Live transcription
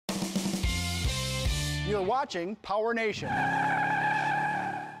You're watching PowerNation.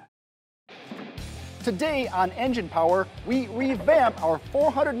 Today on Engine Power, we revamp our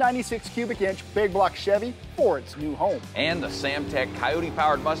 496 cubic inch Big Block Chevy for its new home. And the Samtech Coyote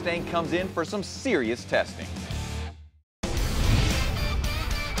powered Mustang comes in for some serious testing.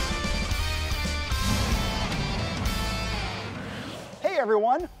 Hey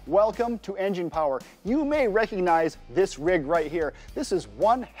everyone, welcome to Engine Power. You may recognize this rig right here. This is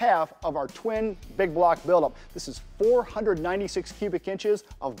one half of our twin Big Block buildup. This is 496 cubic inches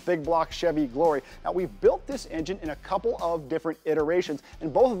of Big Block Chevy glory. Now we've built this engine in a couple of different iterations,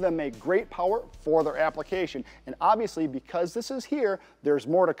 and both of them make great power for their application. And obviously, because this is here, there's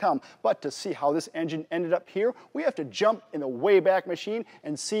more to come. But to see how this engine ended up here, we have to jump in the Wayback Machine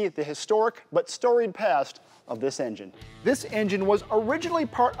and see the historic but storied past of this engine. This engine was originally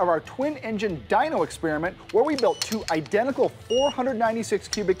part of our twin engine dyno experiment, where we built two identical 496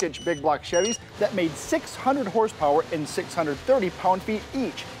 cubic inch Big Block Chevys that made 600 horsepower and 630 pound-feet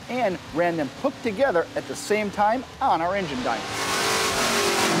each, and ran them hooked together at the same time on our engine dyno.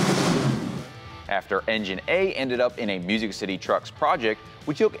 After engine A ended up in a Music City Trucks project,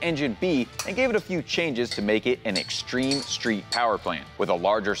 we took engine B and gave it a few changes to make it an extreme street power plant. With a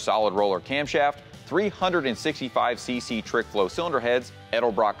larger solid roller camshaft, 365cc trick flow cylinder heads,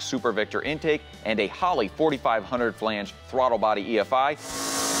 Edelbrock Super Victor intake, and a Holley 4500 flange throttle body EFI,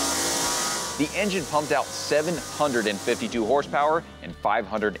 the engine pumped out 752 horsepower and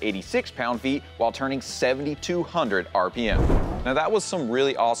 586 pound-feet while turning 7,200 RPM. Now that was some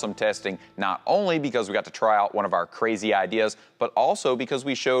really awesome testing, not only because we got to try out one of our crazy ideas, but also because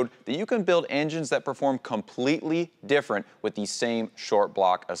we showed that you can build engines that perform completely different with the same short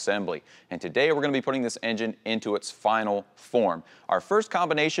block assembly. And today we're going to be putting this engine into its final form. Our first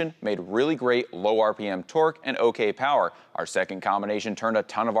combination made really great low RPM torque and okay power. Our second combination turned a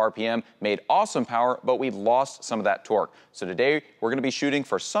ton of RPM, made awesome power, but we lost some of that torque. So today we're going to be shooting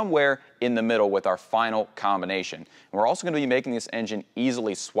for somewhere in the middle with our final combination. And we're also going to be making this engine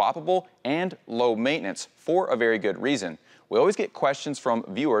easily swappable and low maintenance for a very good reason. We always get questions from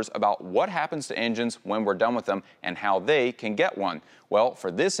viewers about what happens to engines when we're done with them and how they can get one. Well,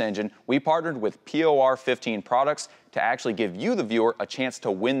 for this engine, we partnered with POR 15 products to actually give you, the viewer, a chance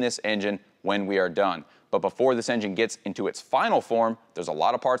to win this engine when we are done. But before this engine gets into its final form, there's a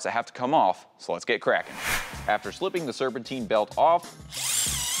lot of parts that have to come off, so let's get cracking. After slipping the serpentine belt off,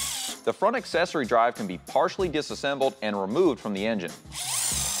 the front accessory drive can be partially disassembled and removed from the engine.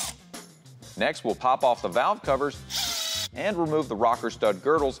 Next, we'll pop off the valve covers and remove the rocker stud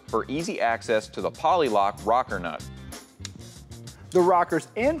girdles for easy access to the Polylock rocker nut. The rockers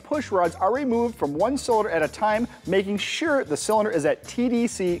and push rods are removed from one cylinder at a time, making sure the cylinder is at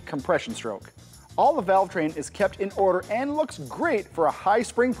TDC compression stroke. All the valve train is kept in order and looks great for a high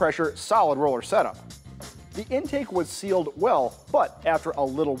spring pressure solid roller setup. The intake was sealed well, but after a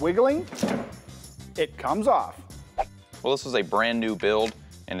little wiggling, it comes off. Well, this is a brand new build,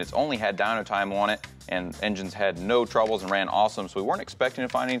 and it's only had dyno time on it, and engines had no troubles and ran awesome, so we weren't expecting to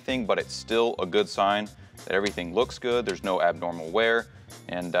find anything, but it's still a good sign that everything looks good, there's no abnormal wear,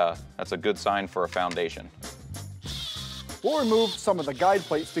 and that's a good sign for a foundation. We'll remove some of the guide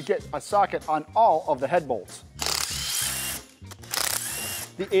plates to get a socket on all of the head bolts.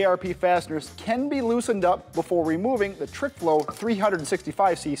 The ARP fasteners can be loosened up before removing the trick flow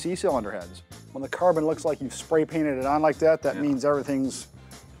 365cc cylinder heads. When the carbon looks like you've spray painted it on like that, that means everything's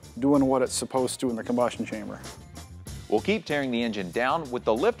doing what it's supposed to in the combustion chamber. We'll keep tearing the engine down with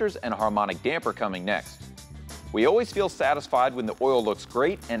the lifters and harmonic damper coming next. We always feel satisfied when the oil looks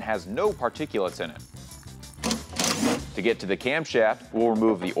great and has no particulates in it. To get to the camshaft, we'll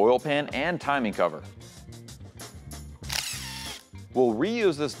remove the oil pan and timing cover. We'll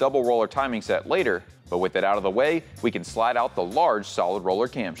reuse this double roller timing set later, but with it out of the way, we can slide out the large solid roller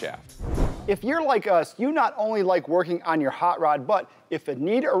camshaft. If you're like us, you not only like working on your hot rod, but if a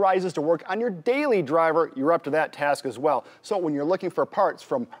need arises to work on your daily driver, you're up to that task as well. So when you're looking for parts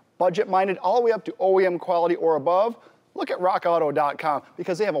from budget-minded all the way up to OEM quality or above, look at rockauto.com,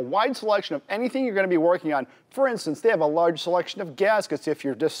 because they have a wide selection of anything you're going to be working on. For instance, they have a large selection of gaskets if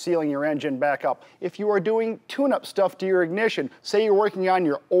you're just sealing your engine back up. If you are doing tune-up stuff to your ignition, say you're working on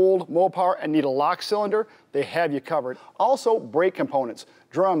your old Mopar and need a lock cylinder, they have you covered. Also, brake components,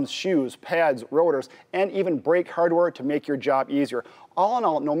 drums, shoes, pads, rotors, and even brake hardware to make your job easier. All in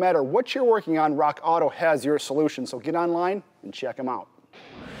all, no matter what you're working on, Rock Auto has your solution, so get online and check them out.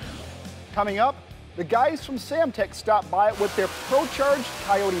 Coming up, the guys from Samtech stopped by with their Pro Charged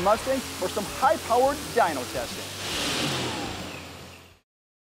Coyote Mustang for some high-powered dyno testing.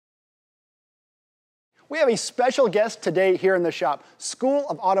 We have a special guest today here in the shop, School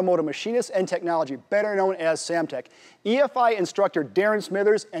of Automotive Machinists and Technology, better known as Samtech. EFI instructor Darren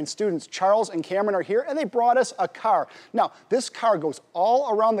Smithers and students Charles and Cameron are here, and they brought us a car. Now, this car goes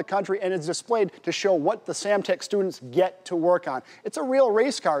all around the country and is displayed to show what the Samtech students get to work on. It's a real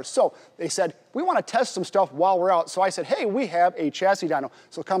race car, so they said, we want to test some stuff while we're out. So I said, hey, we have a chassis dyno,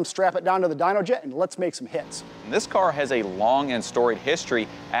 so come strap it down to the dyno jet and let's make some hits. This car has a long and storied history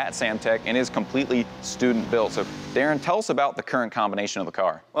at Samtech and is completely student built. So Darren, tell us about the current combination of the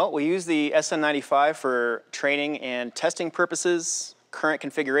car. Well, we use the S1095 for training and testing purposes. Current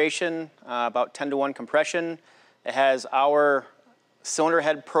configuration, about 10-to-1 compression. It has our cylinder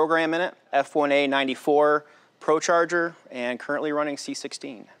head program in it, F1A 94 Pro Charger, and currently running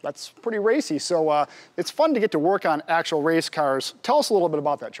C16. That's pretty racy, so it's fun to get to work on actual race cars. Tell us a little bit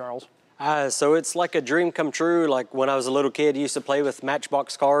about that, Charles. So it's like a dream come true. Like when I was a little kid, I used to play with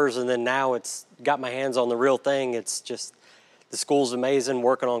Matchbox cars, and then now it's got my hands on the real thing. It's just, the school's amazing.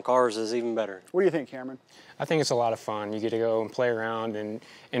 Working on cars is even better. What do you think, Cameron? I think it's a lot of fun. You get to go and play around and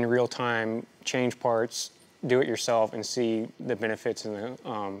in real time change parts, do it yourself, and see the benefits and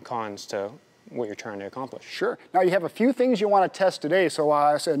the cons to what you're trying to accomplish. Sure. Now you have a few things you want to test today, so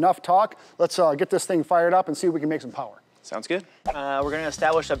I said enough talk. Let's get this thing fired up and see if we can make some power. Sounds good. We're going to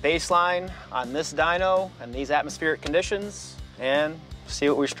establish a baseline on this dyno and these atmospheric conditions and see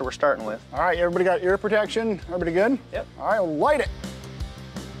what we're starting with. All right, everybody got ear protection? Everybody good? Yep. All right, light it.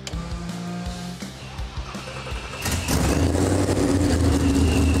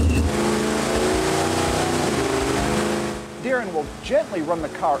 Darren will gently run the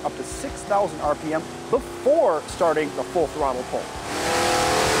car up to 6,000 RPM before starting the full throttle pull.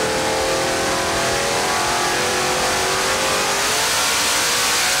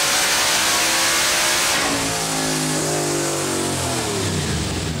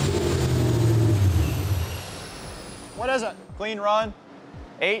 What is it? Clean run,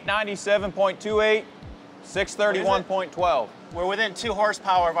 897.28, 631.12. We're within 2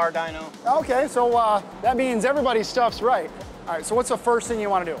 horsepower of our dyno. Okay, so that means everybody's stuff's right. All right, so what's the first thing you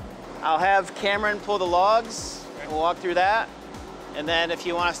want to do? I'll have Cameron pull the logs, and we'll walk through that. And then if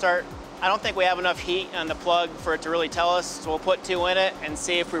you want to start, I don't think we have enough heat on the plug for it to really tell us, so we'll put 2 in it and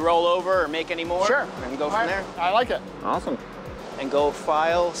see if we roll over or make any more. Sure. And go from there. I like it. Awesome. And go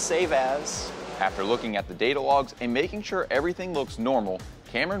File, Save As. After looking at the data logs and making sure everything looks normal,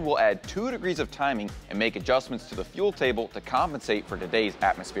 Cameron will add 2 degrees of timing and make adjustments to the fuel table to compensate for today's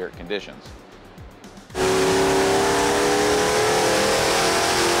atmospheric conditions.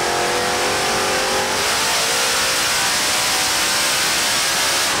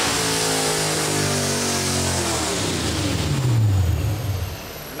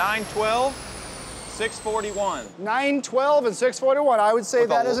 $912, $641. 912 and 641. I would say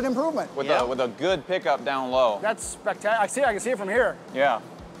that is an improvement. With a good pickup down low. That's spectacular. I can see it from here. Yeah.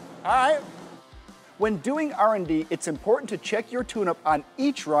 All right. When doing R&D, it's important to check your tune-up on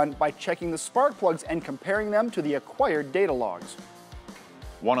each run by checking the spark plugs and comparing them to the acquired data logs.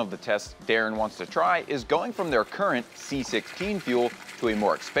 One of the tests Darren wants to try is going from their current C16 fuel to a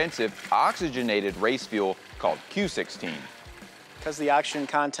more expensive oxygenated race fuel called Q16. Because the oxygen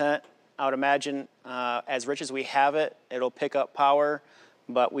content, I would imagine, as rich as we have it, it'll pick up power,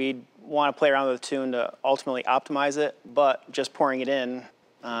 but we want to play around with the tune to ultimately optimize it, but just pouring it in,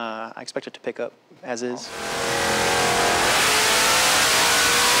 I expect it to pick up as is.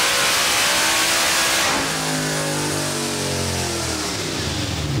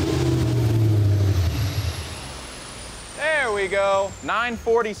 There we go.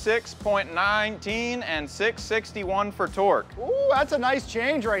 946.19 and 661 for torque. Ooh, that's a nice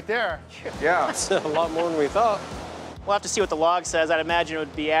change right there. Yeah. That's a lot more than we thought. We'll have to see what the log says. I'd imagine it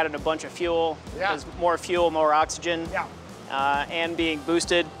would be adding a bunch of fuel. Yeah. There's more fuel, more oxygen. Yeah. And being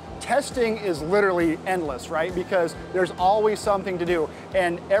boosted. Testing is literally endless, right? Because there's always something to do,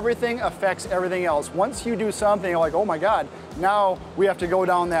 and everything affects everything else. Once you do something, you're like, oh my God, now we have to go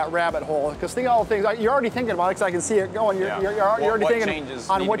down that rabbit hole. Because think of all the things, you're already thinking about it, because I can see it going. You're already thinking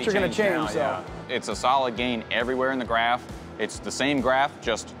on what you're going to change. Now, so. yeah. It's a solid gain everywhere in the graph. It's the same graph,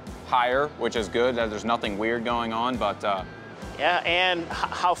 just higher, which is good. There's nothing weird going on, but... Yeah, and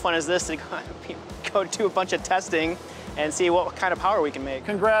how fun is this to go do a bunch of testing and see what kind of power we can make.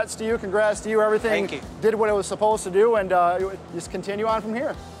 Congrats to you, everything Thank you. did what it was supposed to do, and just continue on from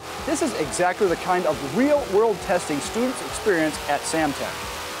here. This is exactly the kind of real-world testing students experience at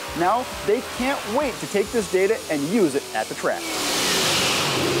Samtech. Now, they can't wait to take this data and use it at the track.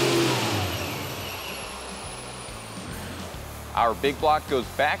 Our big block goes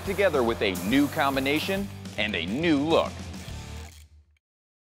back together with a new combination and a new look.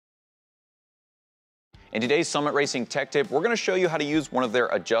 In today's Summit Racing Tech Tip, we're going to show you how to use one of their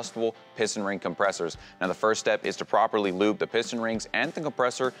adjustable piston ring compressors. Now the first step is to properly lube the piston rings and the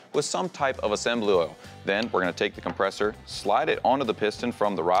compressor with some type of assembly oil. Then we're going to take the compressor, slide it onto the piston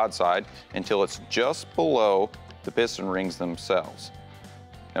from the rod side until it's just below the piston rings themselves.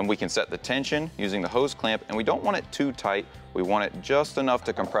 Then we can set the tension using the hose clamp, and we don't want it too tight. We want it just enough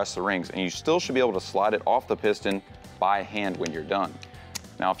to compress the rings, and you still should be able to slide it off the piston by hand when you're done.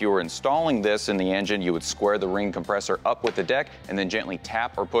 Now, if you were installing this in the engine, you would square the ring compressor up with the deck and then gently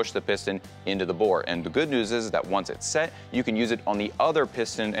tap or push the piston into the bore. And the good news is that once it's set, you can use it on the other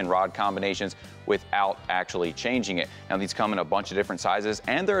piston and rod combinations without actually changing it. Now, these come in a bunch of different sizes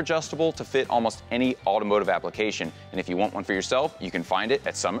and they're adjustable to fit almost any automotive application. And if you want one for yourself, you can find it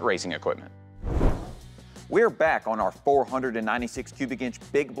at Summit Racing Equipment. We're back on our 496 cubic inch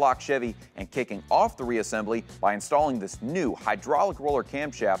Big Block Chevy and kicking off the reassembly by installing this new hydraulic roller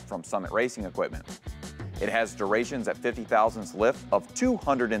camshaft from Summit Racing Equipment. It has durations at 50 thousandths lift of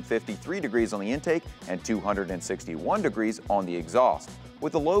 253 degrees on the intake and 261 degrees on the exhaust,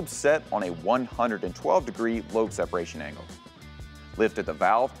 with the lobes set on a 112 degree lobe separation angle. Lift at the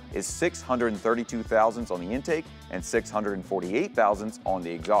valve is 632 thousandths on the intake and 648 thousandths on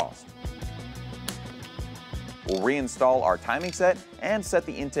the exhaust. We'll reinstall our timing set and set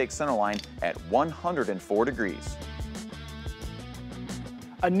the intake center line at 104 degrees.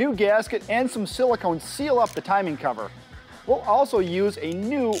 A new gasket and some silicone seal up the timing cover. We'll also use a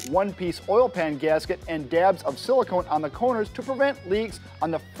new one-piece oil pan gasket and dabs of silicone on the corners to prevent leaks on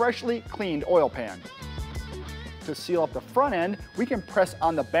the freshly cleaned oil pan. To seal up the front end, we can press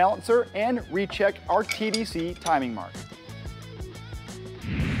on the balancer and recheck our TDC timing mark.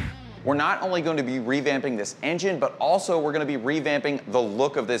 We're not only going to be revamping this engine, but also we're going to be revamping the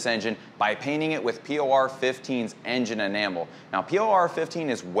look of this engine by painting it with POR 15's engine enamel. Now, POR 15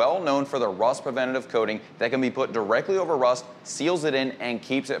 is well known for the rust preventative coating that can be put directly over rust, seals it in, and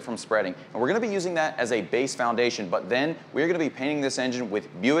keeps it from spreading. And we're going to be using that as a base foundation, but then we're going to be painting this engine with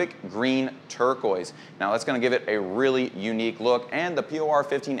Buick Green Turquoise. Now, that's going to give it a really unique look, and the POR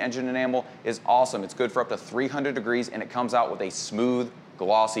 15 engine enamel is awesome. It's good for up to 300 degrees, and it comes out with a smooth,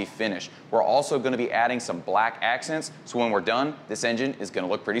 glossy finish. We're also going to be adding some black accents, so when we're done, this engine is going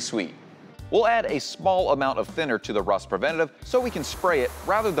to look pretty sweet. We'll add a small amount of thinner to the rust preventative so we can spray it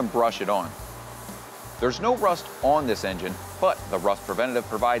rather than brush it on. There's no rust on this engine, but the rust preventative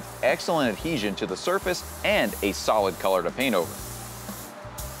provides excellent adhesion to the surface and a solid color to paint over.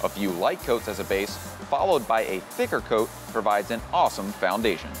 A few light coats as a base, followed by a thicker coat, provides an awesome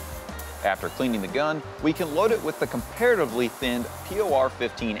foundation. After cleaning the gun, we can load it with the comparatively thinned POR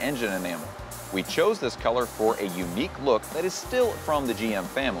 15 engine enamel. We chose this color for a unique look that is still from the GM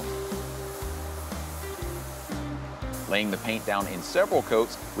family. Laying the paint down in several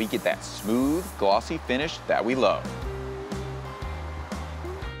coats, we get that smooth, glossy finish that we love.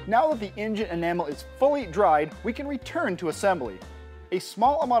 Now that the engine enamel is fully dried, we can return to assembly. A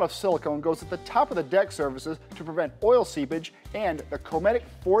small amount of silicone goes at the top of the deck surfaces to prevent oil seepage, and the Cometic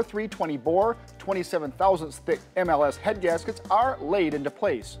 4320 bore 27 thousandths thick MLS head gaskets are laid into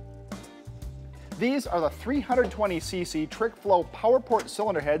place. These are the 320cc TrickFlow PowerPort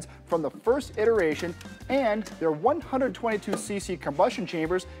cylinder heads from the first iteration, and their 122cc combustion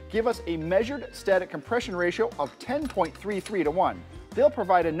chambers give us a measured static compression ratio of 10.33 to 1. They'll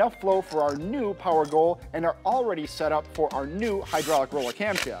provide enough flow for our new power goal and are already set up for our new hydraulic roller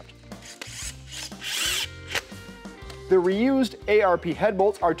camshaft. The reused ARP head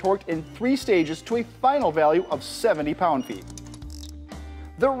bolts are torqued in 3 stages to a final value of 70 pound-feet.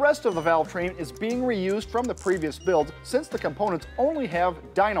 The rest of the valve train is being reused from the previous builds since the components only have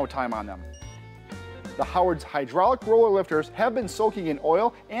dyno time on them. The Howard's hydraulic roller lifters have been soaking in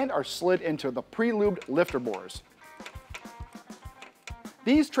oil and are slid into the pre-lubed lifter bores.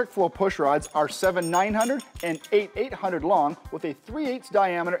 These TrickFlow push rods are 7/900 and 8/800 long with a 3/8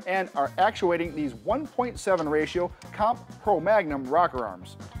 diameter and are actuating these 1.7 ratio Comp Pro Magnum rocker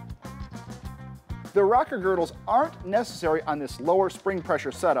arms. The rocker girdles aren't necessary on this lower spring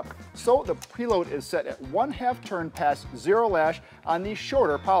pressure setup, so the preload is set at 1/2 turn past 0 lash on these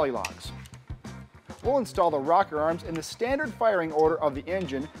shorter poly logs. We'll install the rocker arms in the standard firing order of the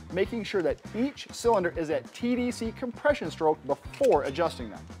engine, making sure that each cylinder is at TDC compression stroke before adjusting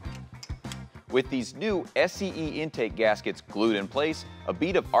them. With these new SCE intake gaskets glued in place, a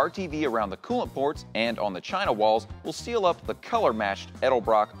bead of RTV around the coolant ports and on the china walls will seal up the color-matched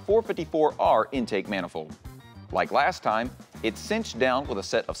Edelbrock 454R intake manifold. Like last time, it's cinched down with a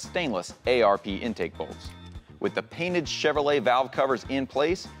set of stainless ARP intake bolts. With the painted Chevrolet valve covers in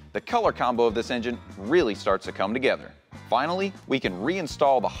place, the color combo of this engine really starts to come together. Finally, we can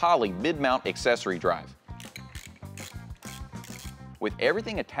reinstall the Holley mid-mount accessory drive. With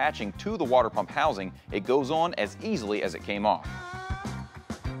everything attaching to the water pump housing, it goes on as easily as it came off.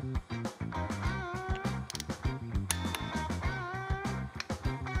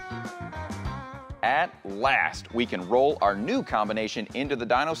 At last, we can roll our new combination into the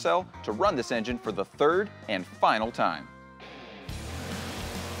dyno cell to run this engine for the third and final time.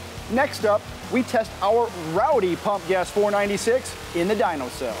 Next up, we test our Rowdy Pump Gas 496 in the dyno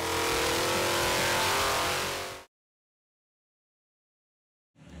cell.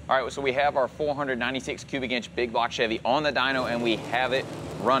 All right, so we have our 496 cubic inch Big Block Chevy on the dyno, and we have it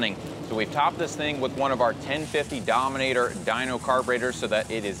running. So we've topped this thing with one of our 1050 Dominator dyno carburetors so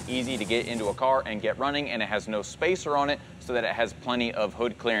that it is easy to get into a car and get running, and it has no spacer on it so that it has plenty of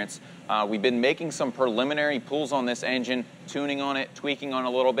hood clearance. We've been making some preliminary pulls on this engine, tuning on it, tweaking on it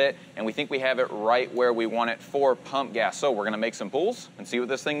a little bit, and we think we have it right where we want it for pump gas. So we're gonna make some pulls and see what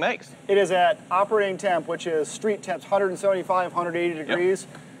this thing makes. It is at operating temp, which is street temps, 175, 180 degrees.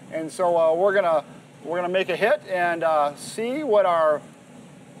 Yep. And so we're gonna make a hit and see what our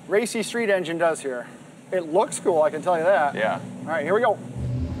racy street engine does here. It looks cool, I can tell you that. Yeah. All right, here we go.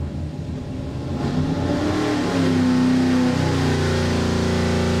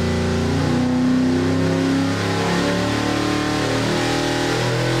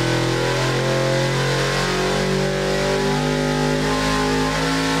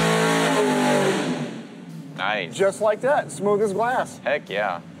 Nice. Just like that, smooth as glass. Heck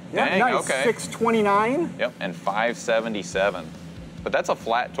yeah. Yeah, Dang, nice. Okay. 629. Yep, and 577. But that's a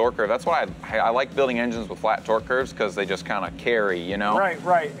flat torque curve. That's why I like building engines with flat torque curves, because they just kind of carry, you know? Right,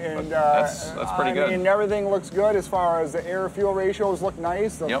 right. And that's pretty good. I mean, everything looks good as far as the air-fuel ratios look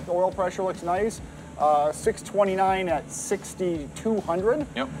nice. The oil pressure looks nice. 629 at 6,200.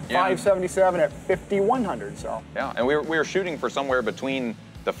 Yep. 577 at 5,100. So. Yeah, and we were shooting for somewhere between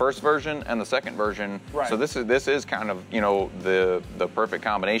the first version and the second version. Right. So this is kind of, you know, the perfect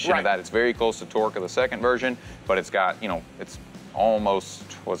combination of that. It's very close to torque of the second version, but it's got, you know, it's almost,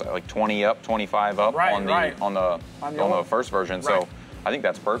 was it like 20 up, 25 up on the first version. Right. So I think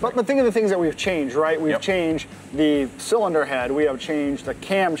that's perfect. But think of the things that we've changed, right? We've changed the cylinder head, we have changed the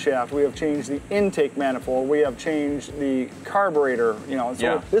camshaft, we have changed the intake manifold, we have changed the carburetor, you know.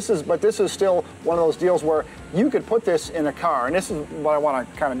 So this is still one of those deals where you could put this in a car, and this is what I want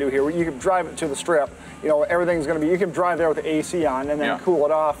to kind of do here. You could drive it to the strip, you know, everything's going to be, you can drive there with the AC on and then cool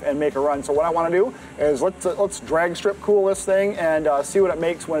it off and make a run. So what I want to do is let's drag strip cool this thing and see what it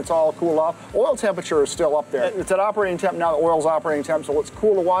makes when it's all cooled off. Oil temperature is still up there. It's at operating temp now, the oil's operating temp, so let's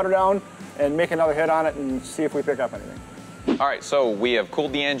cool the water down and make another hit on it and see if we pick up anything. All right, so we have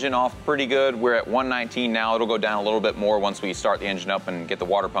cooled the engine off pretty good. We're at 119 now. It'll go down a little bit more once we start the engine up and get the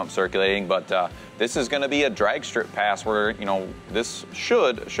water pump circulating, but this is gonna be a drag strip pass where, you know, this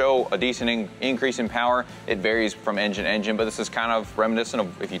should show a decent increase in power. It varies from engine to engine, but this is kind of reminiscent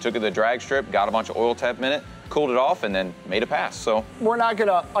of if you took the drag strip, got a bunch of oil temp in it, cooled it off, and then made a pass, so. We're not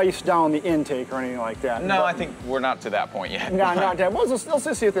gonna ice down the intake or anything like that. No, I think we're not to that point yet. No, not that. Let's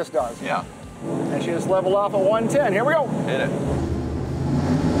just see what this does. Yeah. And she just leveled off at 110. Here we go. Hit it.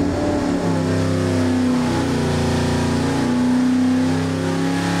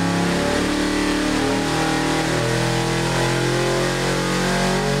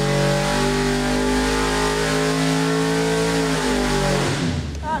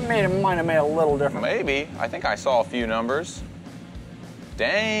 Might have made a little difference. Maybe. I think I saw a few numbers.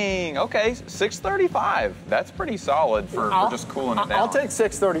 Dang, okay, 635. That's pretty solid for just cooling it down. I'll take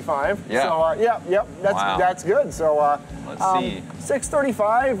 635. Yeah. So, that's good. So, let's see.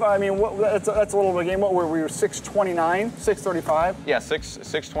 635, I mean, that's a little bit of a game. What were we? 629, 635? Yeah,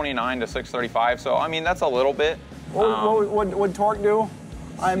 629 to 635. So, I mean, that's a little bit. What would torque do?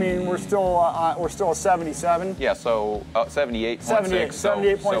 I mean, we're still a 77. Yeah, so 78.6.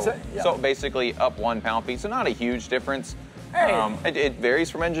 78.6. So basically up 1 pound-feet. So not a huge difference. Hey. It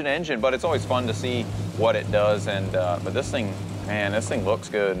varies from engine to engine, but it's always fun to see what it does. And but this thing, man, this thing looks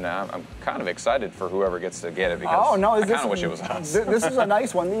good, and I'm kind of excited for whoever gets to get it because I kind of wish it was us. This is a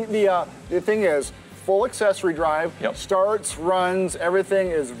nice one. The thing is, full accessory drive, starts, runs,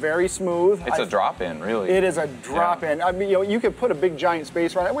 everything is very smooth. It's a drop-in, really. It is a drop-in. Yeah. I mean, you know, you could put a big giant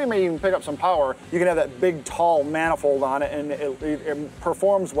spacer on it. We may even pick up some power. You can have that big, tall manifold on it, and it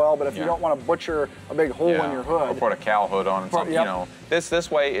performs well. But if you don't want to butcher a big hole in your hood, or put a cow hood on it, you know, this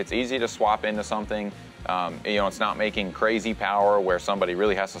way it's easy to swap into something. You know, it's not making crazy power where somebody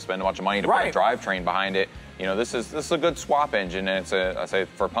really has to spend a bunch of money to put a drivetrain behind it. You know, this is a good swap engine, and it's I say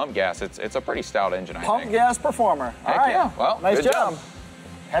for pump gas, it's a pretty stout engine. I think. Pump gas performer. Heck all right. Yeah. Well, nice good job.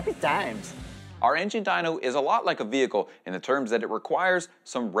 Happy times. Our engine dyno is a lot like a vehicle in the terms that it requires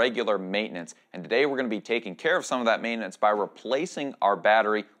some regular maintenance. And today we're going to be taking care of some of that maintenance by replacing our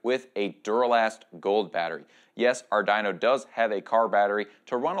battery with a Duralast Gold battery. Yes, our dyno does have a car battery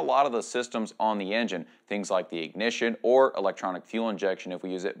to run a lot of the systems on the engine, things like the ignition or electronic fuel injection if we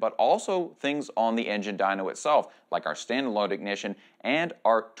use it, but also things on the engine dyno itself, like our standalone ignition and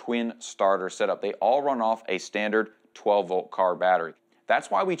our twin starter setup. They all run off a standard 12-volt car battery. That's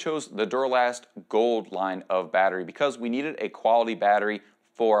why we chose the Duralast Gold line of battery, because we needed a quality battery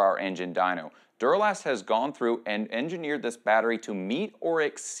for our engine dyno. Duralast has gone through and engineered this battery to meet or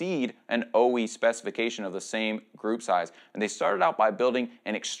exceed an OE specification of the same group size. And they started out by building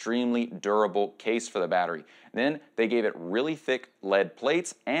an extremely durable case for the battery. Then they gave it really thick lead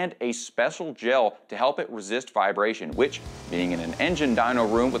plates and a special gel to help it resist vibration, which, being in an engine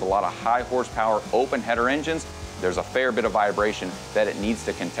dyno room with a lot of high horsepower open header engines, there's a fair bit of vibration that it needs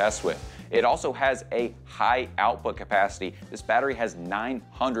to contest with. It also has a high output capacity. This battery has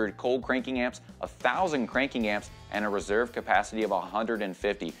 900 cold cranking amps, 1,000 cranking amps, and a reserve capacity of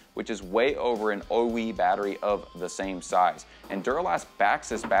 150, which is way over an OE battery of the same size. And Duralast backs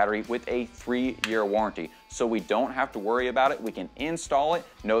this battery with a 3-year warranty, so we don't have to worry about it. We can install it,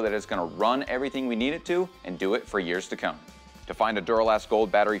 know that it's gonna run everything we need it to, and do it for years to come. To find a Duralast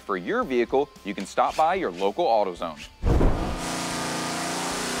Gold battery for your vehicle, you can stop by your local AutoZone.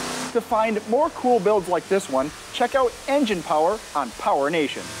 To find more cool builds like this one, check out Engine Power on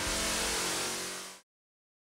PowerNation.